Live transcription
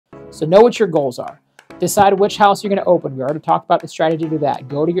So know what your goals are. Decide which house you're going to open. We already talked about the strategy to do that.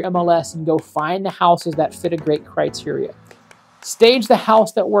 Go to your MLS and go find the houses that fit a great criteria. Stage the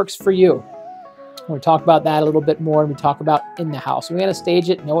house that works for you. We'll talk about that a little bit more when we talk about in the house. We're going to stage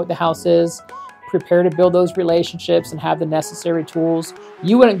it, know what the house is, prepare to build those relationships and have the necessary tools.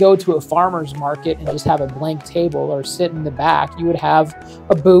 You wouldn't go to a farmer's market and just have a blank table or sit in the back. You would have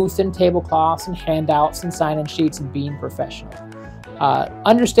a booth and tablecloths and handouts and sign-in sheets and being professional.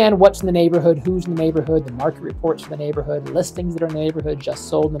 Understand what's in the neighborhood, who's in the neighborhood, the market reports for the neighborhood, listings that are in the neighborhood, just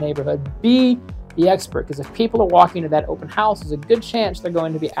sold in the neighborhood. Be the expert, because if people are walking to that open house, there's a good chance they're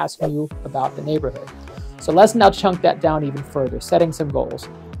going to be asking you about the neighborhood. So let's now chunk that down even further, setting some goals.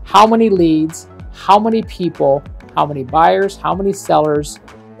 How many leads, how many people, how many buyers, how many sellers,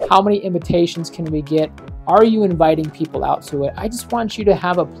 how many invitations can we get? Are you inviting people out to it? I just want you to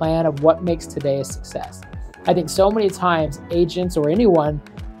have a plan of what makes today a success. I think so many times agents or anyone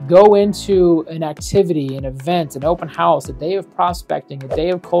go into an activity, an event, an open house, a day of prospecting, a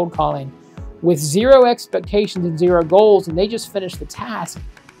day of cold calling with zero expectations and zero goals, and they just finish the task,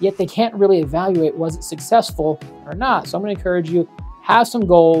 yet they can't really evaluate was it successful or not. So I'm going to encourage you, have some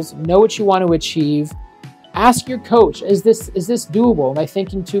goals, know what you want to achieve. Ask your coach, is this doable? Am I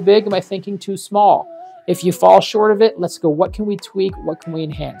thinking too big? Am I thinking too small? If you fall short of it, let's go, what can we tweak? What can we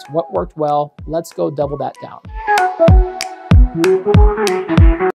enhance? What worked well? Let's go double that down.